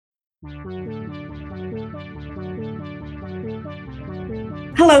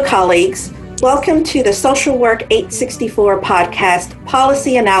Hello, colleagues. Welcome to the Social Work 864 Podcast,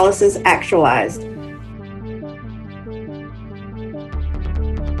 Policy Analysis Actualized.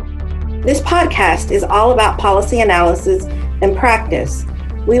 This podcast is all about policy analysis and practice.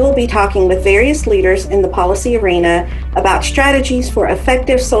 We will be talking with various leaders in the policy arena about strategies for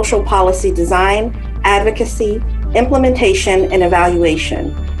effective social policy design, advocacy, implementation, and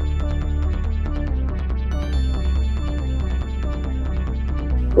evaluation.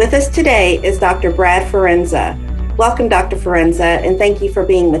 With us today is Dr. Brad Forenza. Welcome, Dr. Forenza, and thank you for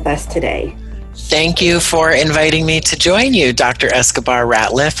being with us today. Thank you for inviting me to join you, Dr.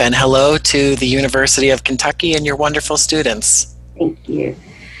 Escobar-Ratliff, and hello to the University of Kentucky and your wonderful students. Thank you.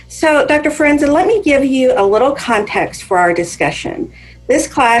 So, Dr. Forenza, let me give you a little context for our discussion. This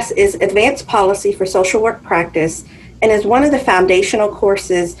class is Advanced Policy for Social Work Practice and is one of the foundational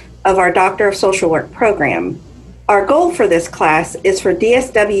courses of our Doctor of Social Work program. Our goal for this class is for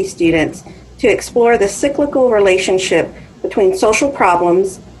DSW students to explore the cyclical relationship between social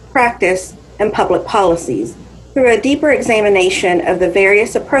problems, practice, and public policies through a deeper examination of the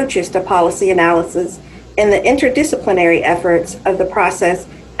various approaches to policy analysis and the interdisciplinary efforts of the process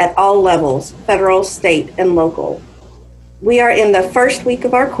at all levels, federal, state, and local. We are in the first week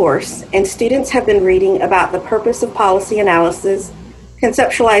of our course, and students have been reading about the purpose of policy analysis,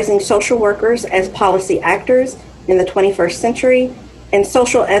 conceptualizing social workers as policy actors in the 21st century, and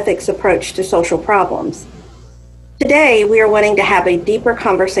social ethics approach to social problems. Today, we are wanting to have a deeper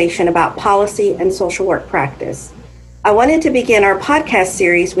conversation about policy and social work practice. I wanted to begin our podcast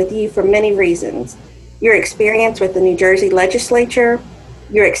series with you for many reasons: your experience with the New Jersey legislature,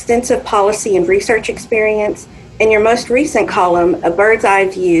 your extensive policy and research experience, and your most recent column, A Bird's Eye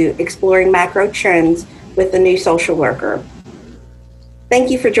View, exploring macro trends with the new social worker. Thank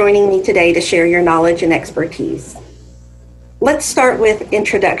you for joining me today to share your knowledge and expertise. Let's start with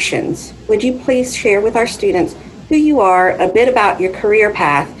introductions. Would you please share with our students who you are, a bit about your career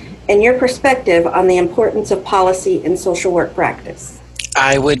path, and your perspective on the importance of policy in social work practice?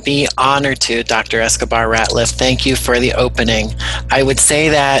 I would be honored to, Dr. Escobar-Ratliff. Thank you for the opening. I would say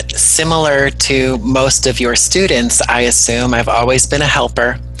that similar to most of your students, I assume, I've always been a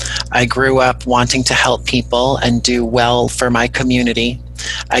helper. I grew up wanting to help people and do well for my community.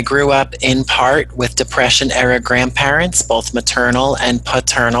 I grew up in part with Depression-era grandparents, both maternal and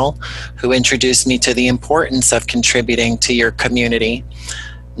paternal, who introduced me to the importance of contributing to your community.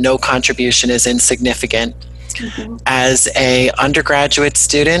 No contribution is insignificant. Mm-hmm. As an undergraduate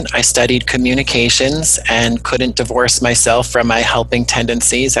student, I studied communications and couldn't divorce myself from my helping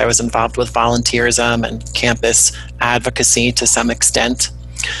tendencies. I was involved with volunteerism and campus advocacy to some extent,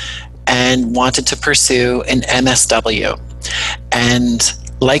 and wanted to pursue an MSW. And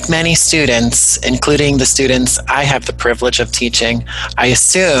like many students, including the students I have the privilege of teaching, I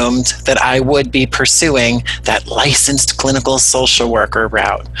assumed that I would be pursuing that licensed clinical social worker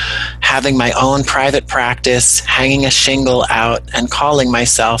route, having my own private practice, hanging a shingle out, and calling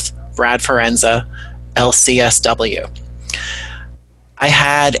myself Brad Forenza, LCSW. I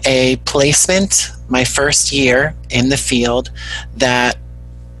had a placement my first year in the field that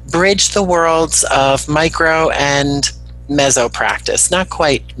bridged the worlds of micro and meso practice, not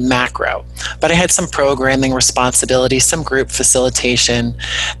quite macro, but I had some programming responsibility, some group facilitation,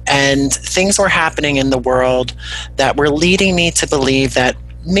 and things were happening in the world that were leading me to believe that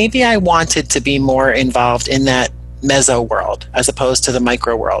maybe I wanted to be more involved in that meso world as opposed to the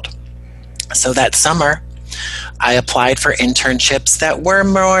micro world. So that summer, I applied for internships that were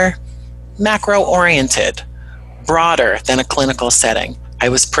more macro-oriented, broader than a clinical setting. I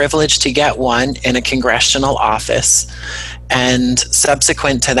was privileged to get one in a congressional office, and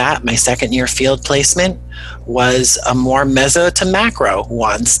subsequent to that, my second year field placement was a more meso to macro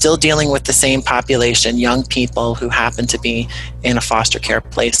one, still dealing with the same population, young people who happen to be in a foster care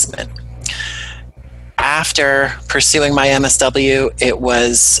placement. After pursuing my MSW, it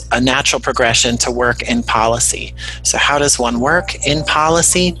was a natural progression to work in policy. So how does one work in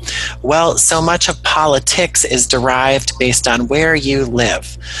policy? Well, so much of politics is derived based on where you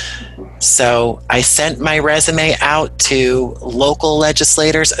live. So I sent my resume out to local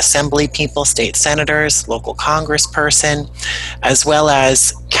legislators, assembly people, state senators, local congressperson, as well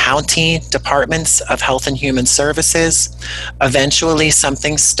as county departments of health and human services. Eventually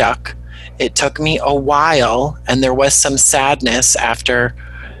something stuck. It took me a while, and there was some sadness after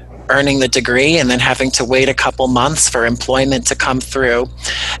earning the degree and then having to wait a couple months for employment to come through.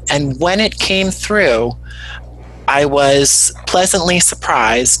 And when it came through, I was pleasantly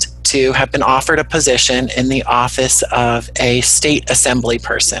surprised to have been offered a position in the office of a state assembly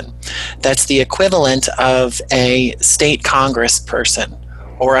person. That's the equivalent of a state congressperson,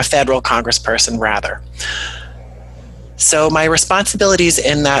 or a federal congressperson, rather. So my responsibilities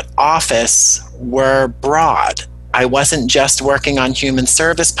in that office were broad. I wasn't just working on human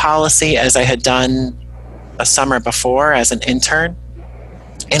service policy as I had done a summer before as an intern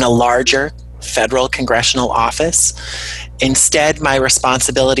in a larger federal congressional office. Instead, my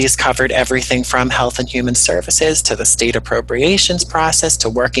responsibilities covered everything from health and human services to the state appropriations process to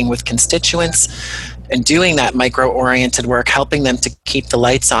working with constituents and doing that micro-oriented work, helping them to keep the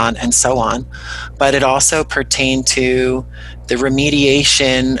lights on and so on. But it also pertained to the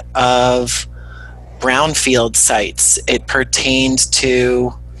remediation of brownfield sites. It pertained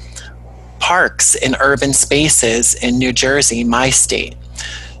to parks in urban spaces in New Jersey, my state.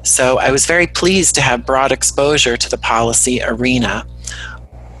 So I was very pleased to have broad exposure to the policy arena,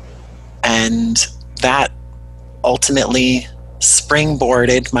 and that ultimately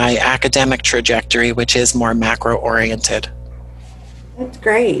springboarded my academic trajectory, which is more macro-oriented. That's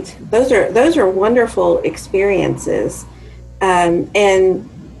great. Those are wonderful experiences, and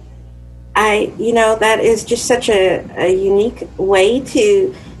that is just such a unique way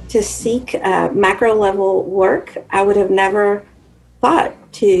to seek macro level work. I would have never thought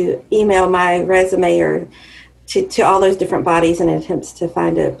to email my resume or to all those different bodies in attempts to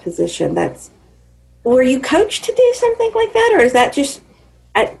find a position. Were you coached to do something like that, or is that just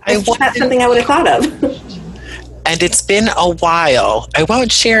not something I would have thought of? And it's been a while. I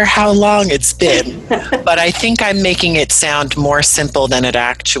won't share how long it's been, but I think I'm making it sound more simple than it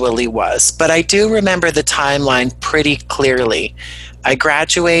actually was. But I do remember the timeline pretty clearly. I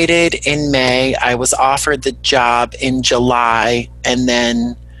graduated in May. I was offered the job in July and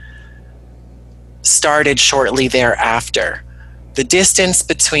then started shortly thereafter. The distance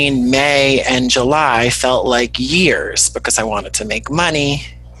between May and July felt like years because I wanted to make money,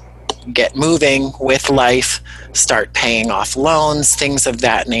 get moving with life, start paying off loans, things of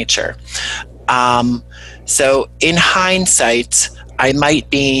that nature. So in hindsight, I might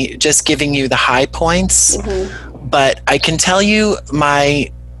be just giving you the high points, but I can tell you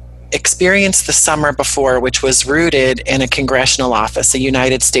my experience the summer before, which was rooted in a congressional office, a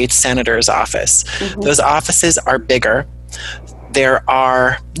United States Senator's office. Those offices are bigger. There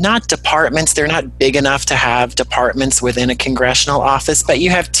are not departments, they're not big enough to have departments within a congressional office, but you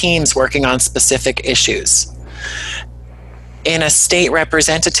have teams working on specific issues. In a state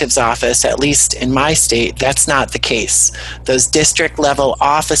representative's office, at least in my state, that's not the case. Those district level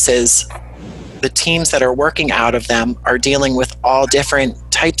offices, the teams that are working out of them are dealing with all different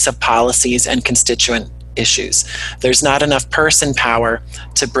types of policies and constituent issues. There's not enough person power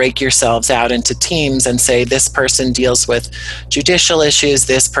to break yourselves out into teams and say this person deals with judicial issues,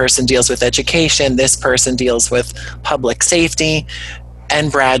 this person deals with education, this person deals with public safety,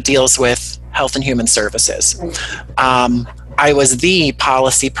 and Brad deals with health and human services. I was the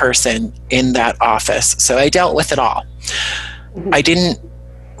policy person in that office, so I dealt with it all. I didn't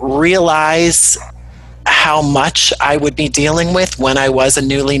realize how much I would be dealing with when I was a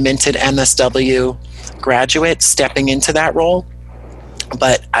newly minted MSW graduate stepping into that role,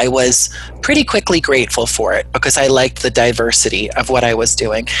 but I was pretty quickly grateful for it because I liked the diversity of what I was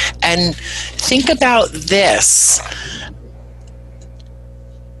doing. And think about this.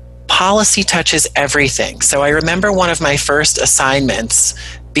 Policy touches everything. So I remember one of my first assignments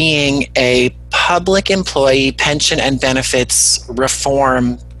being a public employee pension and benefits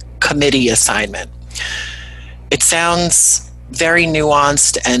reform committee assignment. It sounds very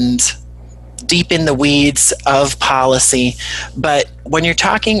nuanced and deep in the weeds of policy, but when you're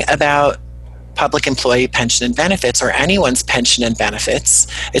talking about public employee pension and benefits, or anyone's pension and benefits,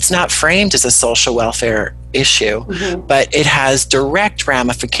 it's not framed as a social welfare issue, but it has direct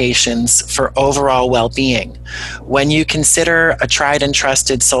ramifications for overall well-being. When you consider a tried and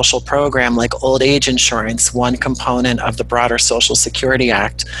trusted social program like old age insurance, one component of the broader Social Security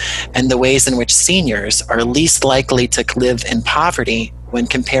Act, and the ways in which seniors are least likely to live in poverty when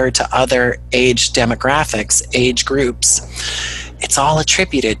compared to other age demographics, age groups, it's all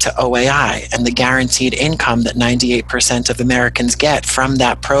attributed to OAI and the guaranteed income that 98% of Americans get from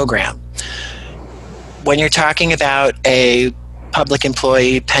that program. When you're talking about a public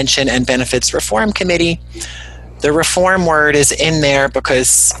employee pension and benefits reform committee, the reform word is in there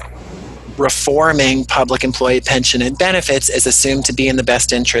because reforming public employee pension and benefits is assumed to be in the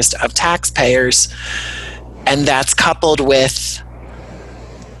best interest of taxpayers, and that's coupled with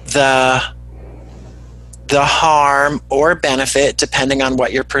the harm or benefit, depending on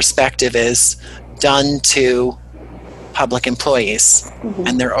what your perspective is, done to public employees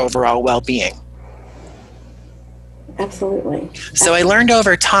and their overall well-being. Absolutely. So I learned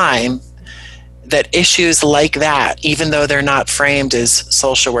over time that issues like that, even though they're not framed as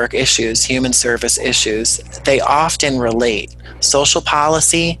social work issues, human service issues, they often relate. Social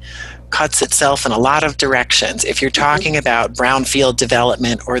policy cuts itself in a lot of directions. If you're talking about brownfield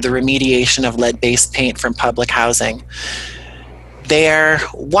development or the remediation of lead-based paint from public housing, they're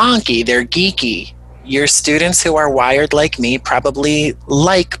wonky, they're geeky. Your students who are wired like me probably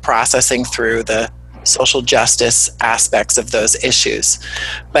like processing through the social justice aspects of those issues.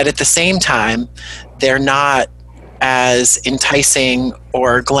 But at the same time, they're not as enticing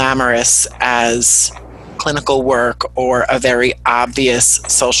or glamorous as clinical work or a very obvious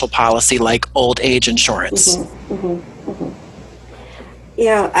social policy like old age insurance.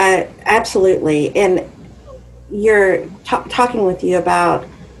 Yeah, absolutely. And you're talking with you about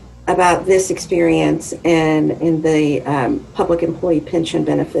this experience and in the public employee pension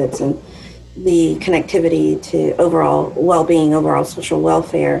benefits and the connectivity to overall well-being, overall social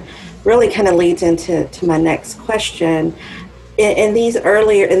welfare, really kind of leads into my next question. In this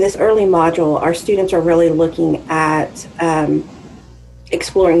early module, our students are really looking at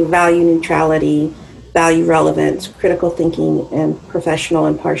exploring value neutrality, value relevance, critical thinking, and professional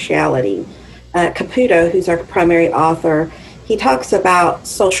impartiality. Caputo, who's our primary author, he talks about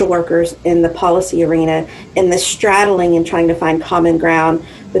social workers in the policy arena and the straddling and trying to find common ground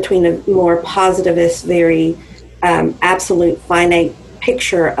between a more positivist, very absolute, finite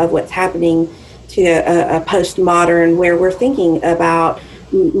picture of what's happening to a postmodern where we're thinking about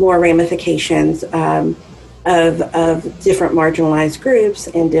more ramifications of different marginalized groups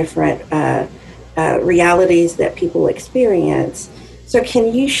and different realities that people experience. So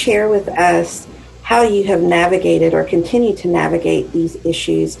can you share with us how you have navigated or continue to navigate these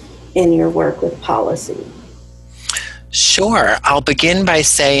issues in your work with policy? Sure. I'll begin by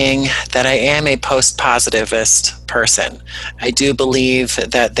saying that I am a post-positivist person. I do believe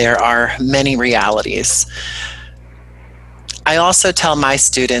that there are many realities. I also tell my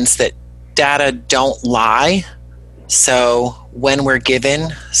students that data don't lie. So when we're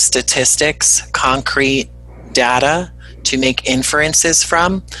given statistics, concrete data to make inferences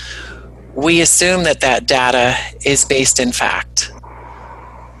from, we assume that that data is based in fact.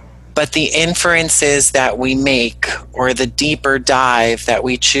 But the inferences that we make or the deeper dive that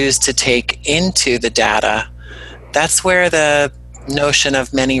we choose to take into the data, that's where the notion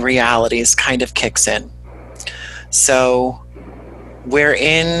of many realities kind of kicks in. So we're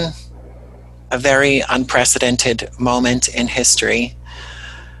in a very unprecedented moment in history.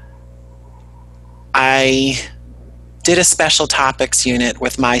 I did a special topics unit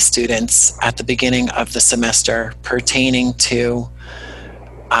with my students at the beginning of the semester pertaining to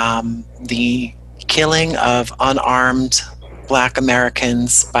the killing of unarmed Black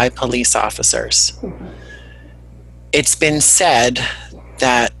Americans by police officers. It's been said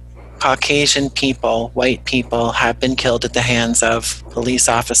that Caucasian people, white people, have been killed at the hands of police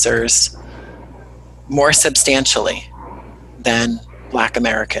officers more substantially than Black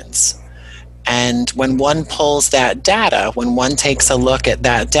Americans. And when one pulls that data, when one takes a look at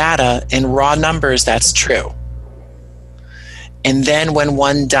that data in raw numbers, that's true. And then when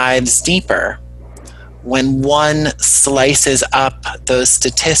one dives deeper, when one slices up those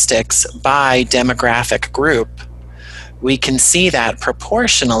statistics by demographic group, we can see that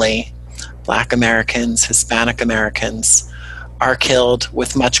proportionally, Black Americans, Hispanic Americans are killed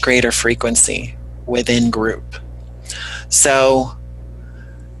with much greater frequency within group. So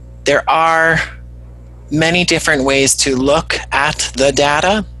there are many different ways to look at the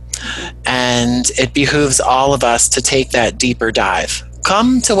data, and it behooves all of us to take that deeper dive.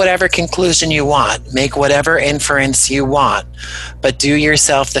 Come to whatever conclusion you want, make whatever inference you want, but do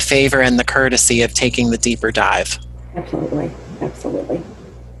yourself the favor and the courtesy of taking the deeper dive. Absolutely, absolutely.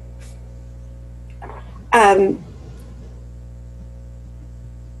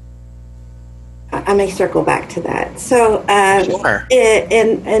 I may circle back to that. So Sure.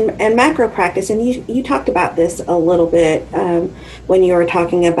 in macro practice, and you talked about this a little bit when you were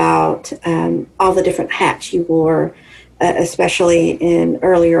talking about all the different hats you wore, especially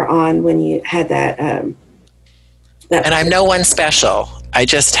earlier on when you had that. And I'm no one special. I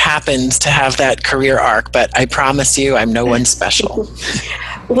just happened to have that career arc, but I promise you I'm no one special.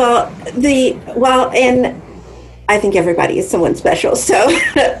 And I think everybody is someone special. So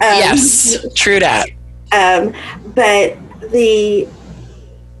yes, true that. But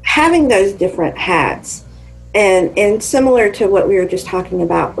having those different hats, and similar to what we were just talking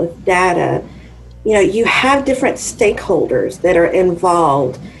about with data, you have different stakeholders that are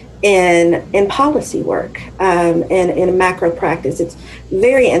involved in policy work and in macro practice. It's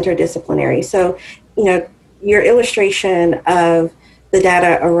very interdisciplinary. So, your illustration of the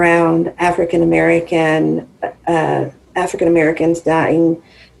data around African Americans dying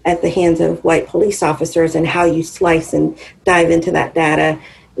at the hands of white police officers and how you slice and dive into that data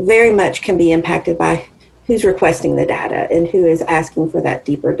very much can be impacted by who's requesting the data and who is asking for that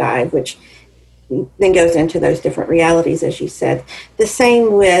deeper dive, which then goes into those different realities, as you said. The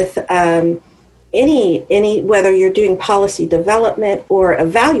same with any whether you're doing policy development or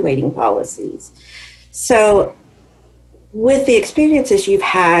evaluating policies. So with the experiences you've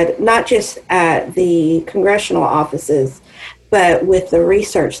had, not just at the congressional offices, but with the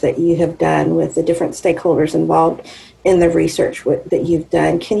research that you have done with the different stakeholders involved in the research that you've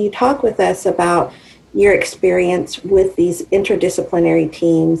done, can you talk with us about your experience with these interdisciplinary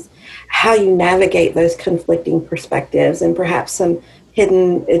teams, how you navigate those conflicting perspectives, and perhaps some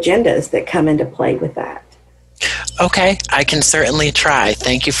hidden agendas that come into play with that? Okay, I can certainly try.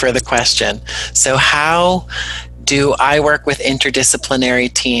 Thank you for the question. So how do I work with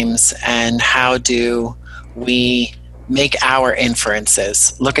interdisciplinary teams, and how do we make our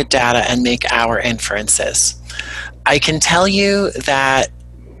inferences, look at data and make our inferences? I can tell you that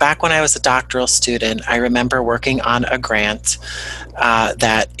back when I was a doctoral student, I remember working on a grant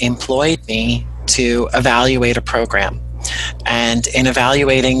that employed me to evaluate a program. And in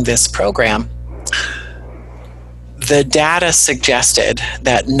evaluating this program, the data suggested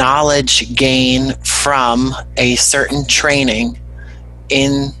that knowledge gain from a certain training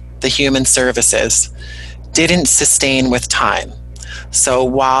in the human services didn't sustain with time. So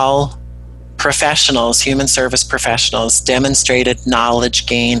while professionals, human service professionals, demonstrated knowledge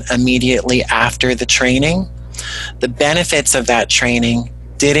gain immediately after the training, the benefits of that training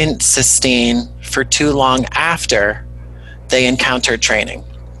didn't sustain for too long after they encountered training.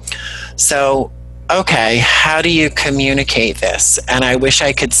 So, okay, how do you communicate this? And I wish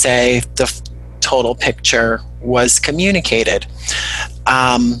I could say the total picture was communicated.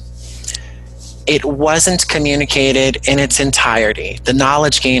 It wasn't communicated in its entirety. The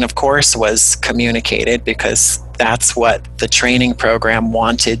knowledge gain, of course, was communicated because that's what the training program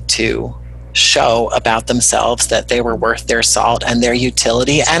wanted to show about themselves, that they were worth their salt and their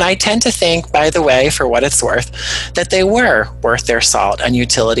utility. And I tend to think, by the way, for what it's worth, that they were worth their salt and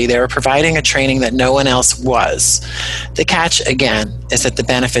utility. They were providing a training that no one else was. The catch, again, is that the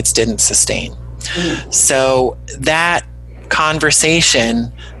benefits didn't sustain. Mm-hmm. So that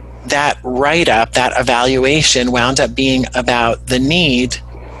conversation, that write-up, that evaluation wound up being about the need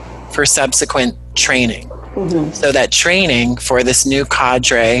for subsequent training. Mm-hmm. So that training for this new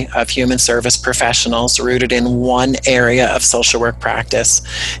cadre of human service professionals rooted in one area of social work practice,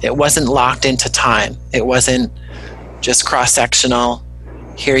 it wasn't locked into time. It wasn't just cross-sectional,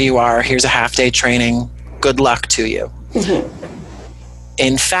 here you are, here's a half-day training, good luck to you. Mm-hmm.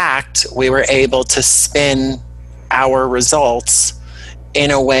 In fact, we were able to spin our results in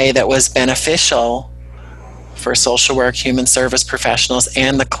a way that was beneficial for social work, human service professionals,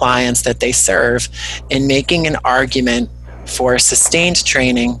 and the clients that they serve in making an argument for sustained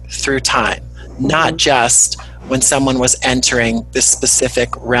training through time, mm-hmm. not just when someone was entering this specific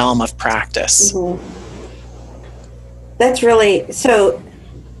realm of practice. Mm-hmm. That's really, so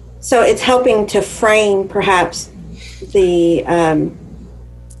it's helping to frame perhaps the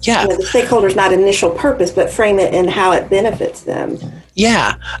the stakeholder's not initial purpose, but frame it in how it benefits them.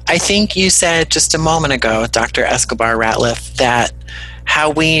 Yeah, I think you said just a moment ago, Dr. Escobar-Ratliff, that how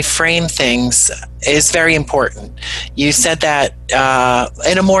we frame things is very important. You said that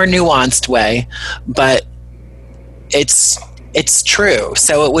in a more nuanced way, but it's true.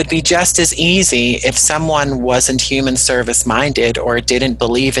 So it would be just as easy if someone wasn't human service minded or didn't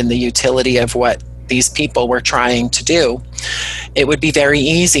believe in the utility of what these people were trying to do. It would be very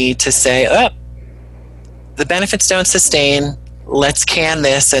easy to say, oh, the benefits don't sustain, let's can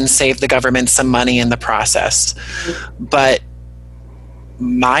this and save the government some money in the process. But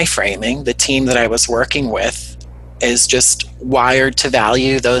my framing, the team that I was working with, is just wired to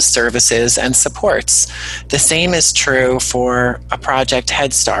value those services and supports. The same is true for a project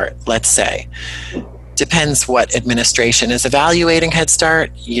Head Start, let's say. Depends what administration is evaluating Head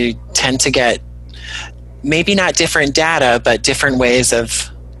Start. You tend to get maybe not different data, but different ways of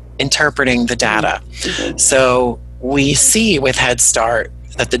interpreting the data. Mm-hmm. So we see with Head Start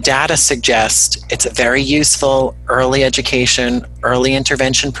that the data suggests it's a very useful early education, early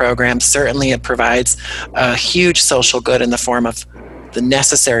intervention program. Certainly it provides a huge social good in the form of the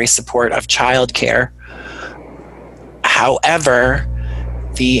necessary support of childcare. However,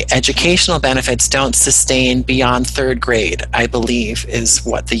 the educational benefits don't sustain beyond third grade, I believe is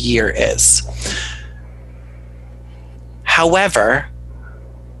what the year is. However,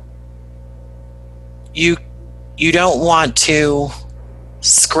 you don't want to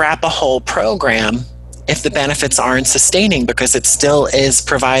scrap a whole program if the benefits aren't sustaining, because it still is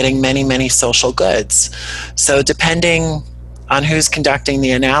providing many, many social goods. So depending on who's conducting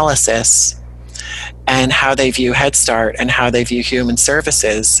the analysis and how they view Head Start and how they view human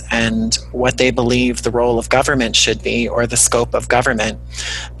services and what they believe the role of government should be or the scope of government,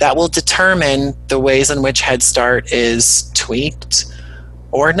 that will determine the ways in which Head Start is tweaked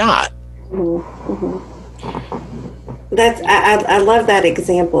or not. Mm-hmm. Mm-hmm. I love that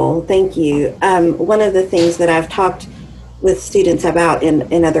example. Thank you. One of the things that I've talked with students about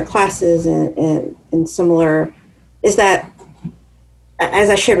in other classes and similar is that, as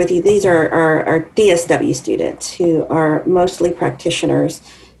I shared with you, these are DSW students who are mostly practitioners.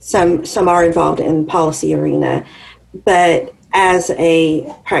 Some are involved in policy arena, but as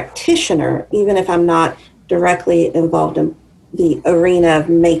a practitioner, even if I'm not directly involved in the arena of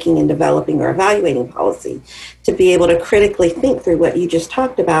making and developing or evaluating policy, to be able to critically think through what you just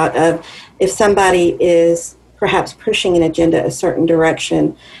talked about of if somebody is perhaps pushing an agenda a certain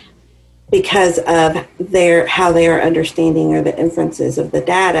direction because of how they are understanding or the inferences of the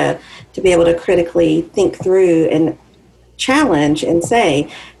data, to be able to critically think through and challenge and say,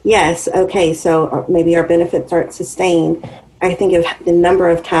 yes, okay, so maybe our benefits aren't sustained. I think of the number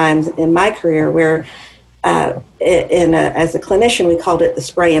of times in my career where as a clinician, we called it the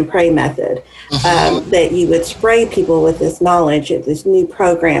spray and pray method, that you would spray people with this knowledge, this new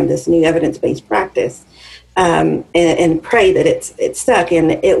program, this new evidence-based practice, and pray that it stuck.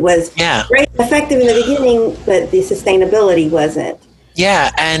 And it was great, effective in the beginning, but the sustainability wasn't.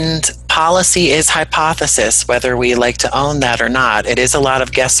 Yeah, and policy is hypothesis, whether we like to own that or not. It is a lot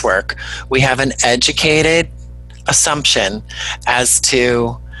of guesswork. We have an educated assumption as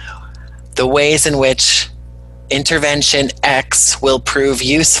to the ways in which intervention X will prove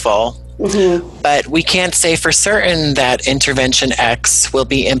useful, but we can't say for certain that intervention X will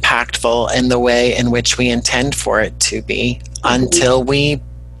be impactful in the way in which we intend for it to be until we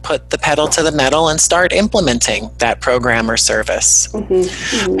put the pedal to the metal and start implementing that program or service.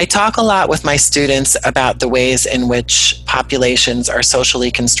 I talk a lot with my students about the ways in which populations are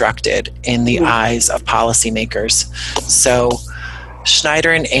socially constructed in the eyes of policymakers. So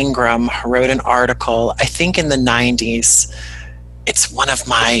Schneider and Ingram wrote an article, I think in the 90s. It's one of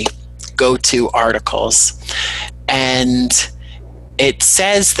my go-to articles. And it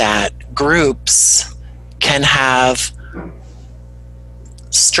says that groups can have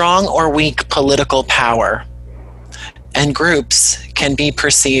strong or weak political power, and groups can be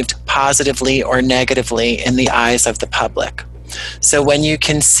perceived positively or negatively in the eyes of the public. So when you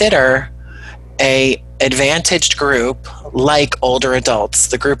consider an advantaged group like older adults,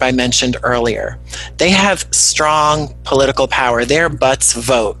 the group I mentioned earlier, they have strong political power. Their butts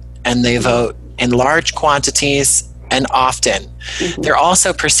vote, and they vote in large quantities and often. They're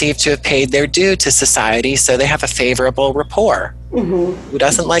also perceived to have paid their due to society, so they have a favorable rapport. Who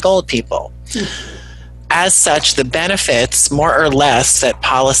doesn't like old people? As such, the benefits, more or less, that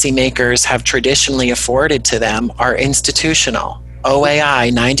policymakers have traditionally afforded to them are institutional.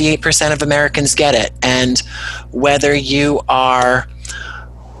 OAI, 98% of Americans get it. And whether you are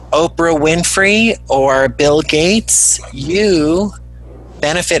Oprah Winfrey or Bill Gates, you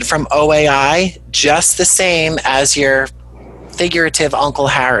benefit from OAI just the same as your figurative Uncle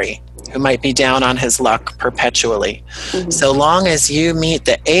Harry, who might be down on his luck perpetually. So long as you meet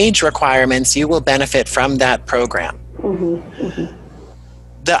the age requirements, you will benefit from that program.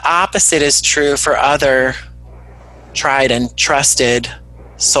 The opposite is true for other tried and trusted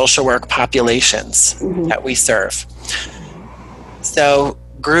social work populations that we serve. So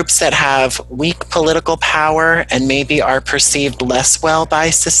groups that have weak political power and maybe are perceived less well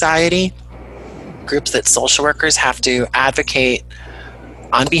by society, groups that social workers have to advocate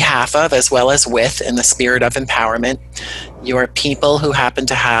on behalf of as well as with in the spirit of empowerment. Your people who happen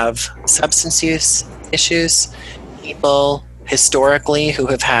to have substance use issues, people historically who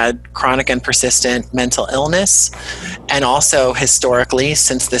have had chronic and persistent mental illness, and also historically,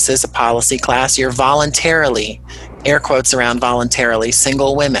 since this is a policy class, you're voluntarily, air quotes around voluntarily,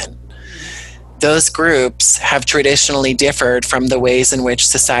 single women. Those groups have traditionally differed from the ways in which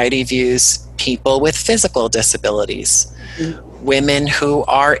society views people with physical disabilities. Women who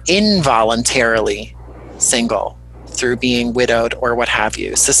are involuntarily single through being widowed or what have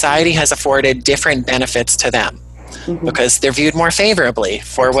you. Society has afforded different benefits to them because they're viewed more favorably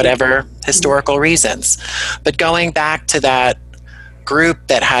for whatever historical reasons. But going back to that group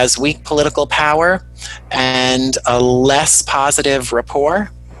that has weak political power and a less positive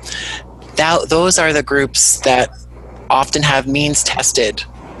rapport, those are the groups that often have means-tested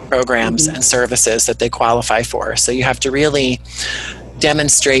programs and services that they qualify for. So you have to really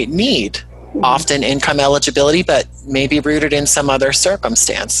demonstrate need, often income eligibility, but maybe rooted in some other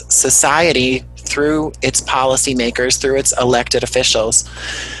circumstance. Society, through its policymakers, through its elected officials,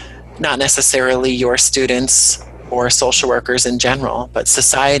 not necessarily your students or social workers in general, but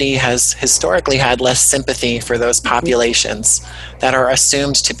society has historically had less sympathy for those populations that are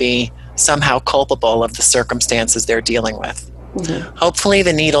assumed to be somehow culpable of the circumstances they're dealing with. Hopefully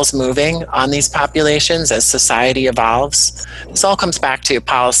the needle's moving on these populations as society evolves. This all comes back to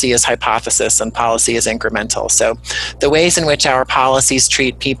policy as hypothesis and policy as incremental. So the ways in which our policies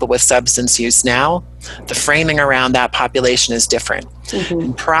treat people with substance use now, the framing around that population is different.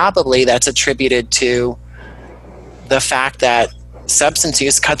 And probably that's attributed to the fact that substance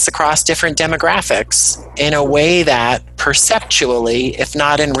use cuts across different demographics in a way that perceptually, if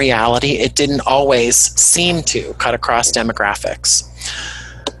not in reality, it didn't always seem to cut across demographics.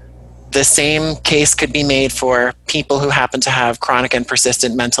 The same case could be made for people who happen to have chronic and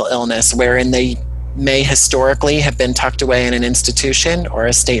persistent mental illness, wherein they may historically have been tucked away in an institution or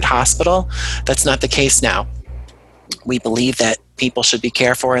a state hospital. That's not the case now. We believe that people should be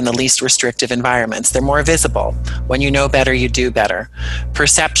cared for in the least restrictive environments. They're more visible. When you know better, you do better.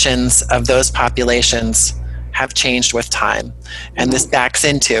 Perceptions of those populations have changed with time. And this backs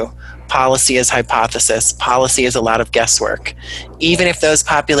into policy as hypothesis. Policy is a lot of guesswork. Even if those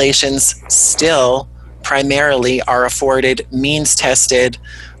populations still primarily are afforded means-tested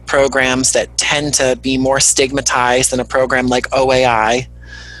programs that tend to be more stigmatized than a program like OAI,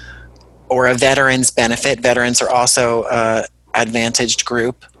 or a veterans benefit. Veterans are also an advantaged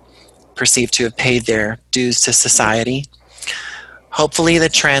group, perceived to have paid their dues to society. Hopefully the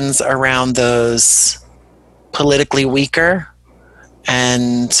trends around those politically weaker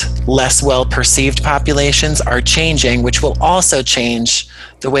and less well-perceived populations are changing, which will also change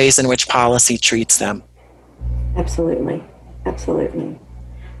the ways in which policy treats them. Absolutely. Absolutely.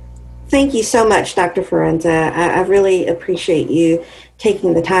 Thank you so much, Dr. Forenza. I really appreciate you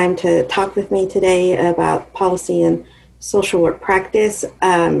taking the time to talk with me today about policy and social work practice.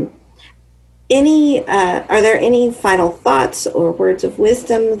 Are there any final thoughts or words of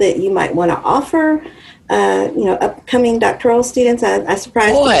wisdom that you might want to offer, upcoming doctoral students? I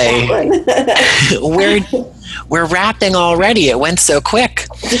surprised you with that one. We're wrapping already. It went so quick.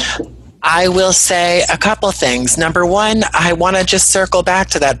 I will say a couple things. Number one, I want to just circle back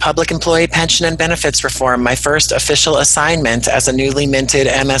to that public employee pension and benefits reform, my first official assignment as a newly minted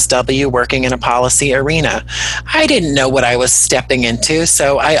MSW working in a policy arena. I didn't know what I was stepping into,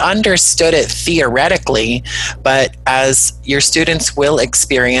 so I understood it theoretically, but as your students will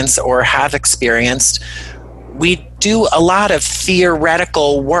experience or have experienced, we do a lot of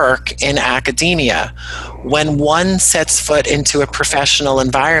theoretical work in academia. When one sets foot into a professional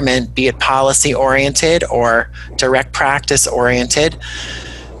environment, be it policy-oriented or direct practice-oriented,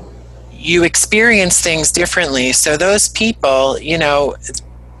 you experience things differently. So those people,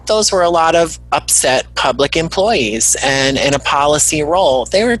 those were a lot of upset public employees, and in a policy role,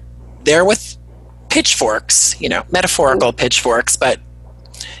 they were there with pitchforks, metaphorical pitchforks, but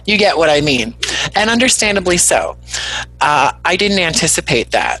you get what I mean, and understandably so. I didn't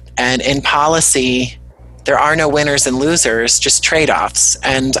anticipate that, and in policy, there are no winners and losers, just trade-offs,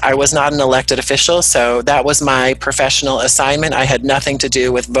 and I was not an elected official, so that was my professional assignment. I had nothing to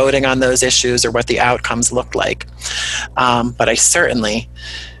do with voting on those issues or what the outcomes looked like, but I certainly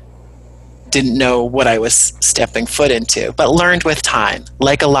didn't know what I was stepping foot into, but learned with time,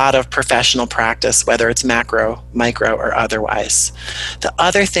 like a lot of professional practice, whether it's macro, micro, or otherwise. The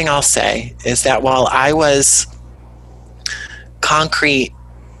other thing I'll say is that while I was concrete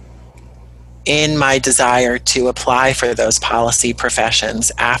in my desire to apply for those policy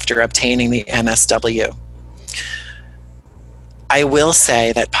professions after obtaining the MSW, I will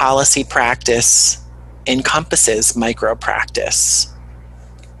say that policy practice encompasses micro practice.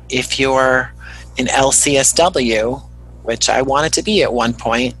 If you're an LCSW, which I wanted to be at one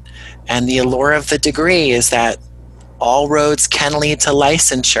point, and the allure of the degree is that all roads can lead to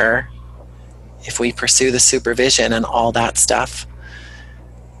licensure if we pursue the supervision and all that stuff.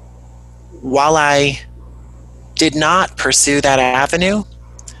 While I did not pursue that avenue,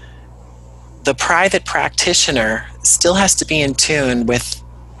 the private practitioner still has to be in tune with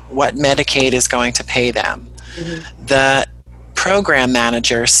what Medicaid is going to pay them. Mm-hmm. The program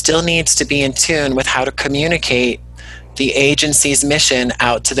manager still needs to be in tune with how to communicate the agency's mission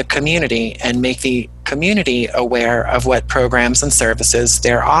out to the community and make the community aware of what programs and services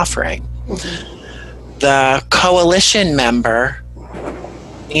they're offering. The coalition member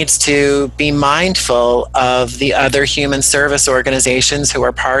needs to be mindful of the other human service organizations who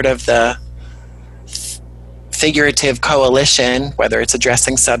are part of the figurative coalition, whether it's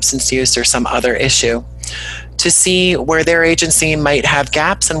addressing substance use or some other issue, to see where their agency might have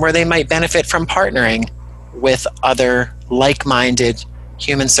gaps and where they might benefit from partnering with other like-minded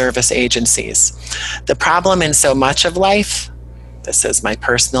human service agencies. The problem in so much of life, this is my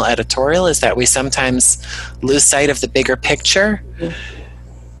personal editorial, is that we sometimes lose sight of the bigger picture,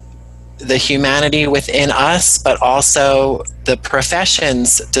 the humanity within us, but also the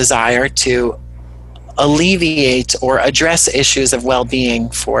profession's desire to alleviate or address issues of well-being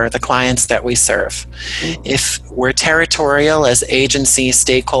for the clients that we serve. If we're territorial as agency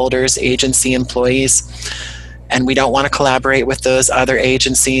stakeholders, agency employees, and we don't want to collaborate with those other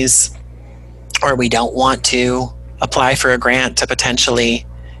agencies, or we don't want to apply for a grant to potentially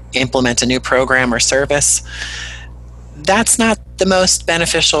implement a new program or service, that's not the most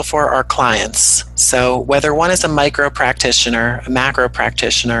beneficial for our clients. So whether one is a micro practitioner, a macro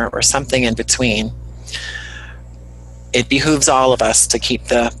practitioner, or something in between, it behooves all of us to keep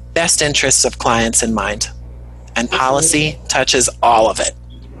the best interests of clients in mind. And policy touches all of it.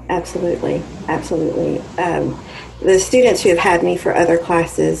 Absolutely. The students who have had me for other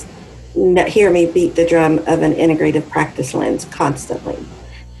classes hear me beat the drum of an integrative practice lens constantly.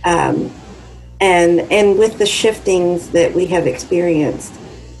 And with the shiftings that we have experienced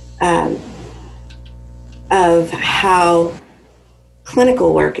of how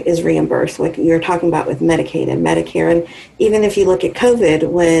clinical work is reimbursed, like you're talking about with Medicaid and Medicare, and even if you look at COVID,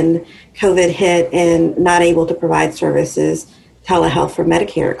 when COVID hit and not able to provide services, telehealth for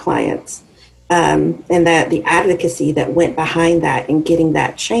Medicare clients, and that the advocacy that went behind that and getting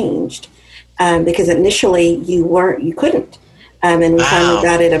that changed, because initially you couldn't. And we finally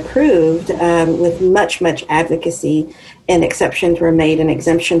got it approved with much advocacy, and exceptions were made and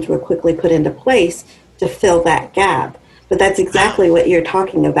exemptions were quickly put into place to fill that gap. But that's exactly what you're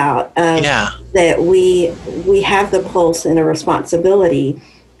talking about, that we have the pulse and a responsibility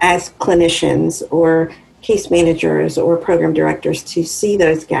as clinicians or case managers or program directors to see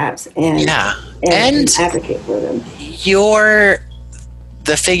those gaps and advocate for them.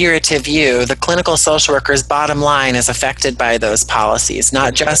 The figurative you, the clinical social worker's bottom line is affected by those policies,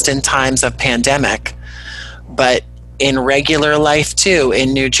 not just in times of pandemic, but in regular life too.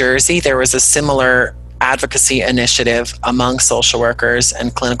 In New Jersey, there was a similar advocacy initiative among social workers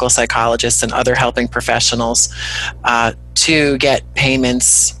and clinical psychologists and other helping professionals to get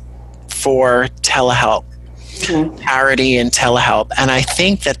payments for telehealth, parity in telehealth. And I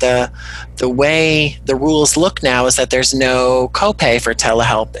think that the way the rules look now is that there's no copay for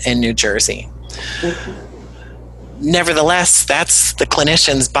telehealth in New Jersey. Nevertheless, that's the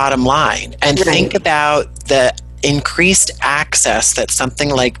clinician's bottom line. And think about the increased access that something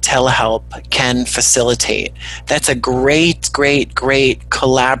like telehealth can facilitate. That's a great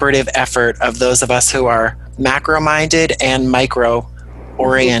collaborative effort of those of us who are macro-minded and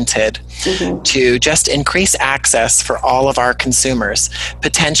micro-oriented to just increase access for all of our consumers.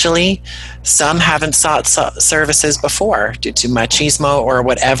 Potentially, some haven't sought services before due to machismo or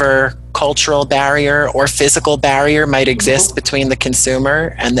whatever cultural barrier or physical barrier might exist between the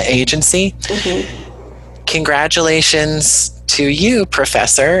consumer and the agency. Congratulations to you,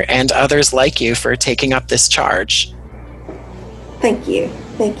 Professor, and others like you for taking up this charge. Thank you.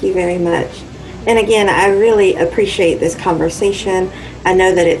 Thank you very much. And again, I really appreciate this conversation. I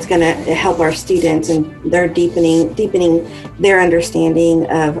know that it's going to help our students and they're deepening their understanding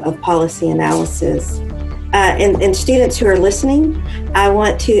of policy analysis. And students who are listening, I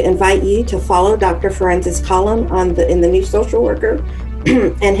want to invite you to follow Dr. Forenza's column in the New Social Worker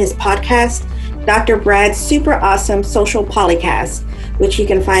and his podcast, Dr. Brad's super awesome social polycast, which you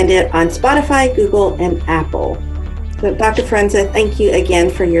can find it on Spotify, Google, and Apple. So Dr. Forenza, thank you again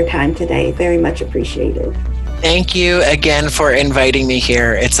for your time today. Very much appreciated. Thank you again for inviting me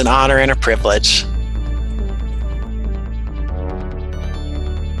here. It's an honor and a privilege.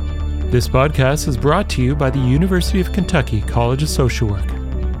 This podcast is brought to you by the University of Kentucky College of Social Work.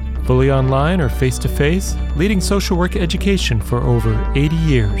 Fully online or face-to-face, leading social work education for over 80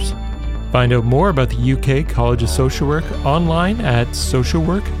 years. Find out more about the UK College of Social Work online at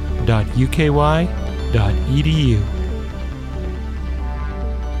socialwork.uky.edu.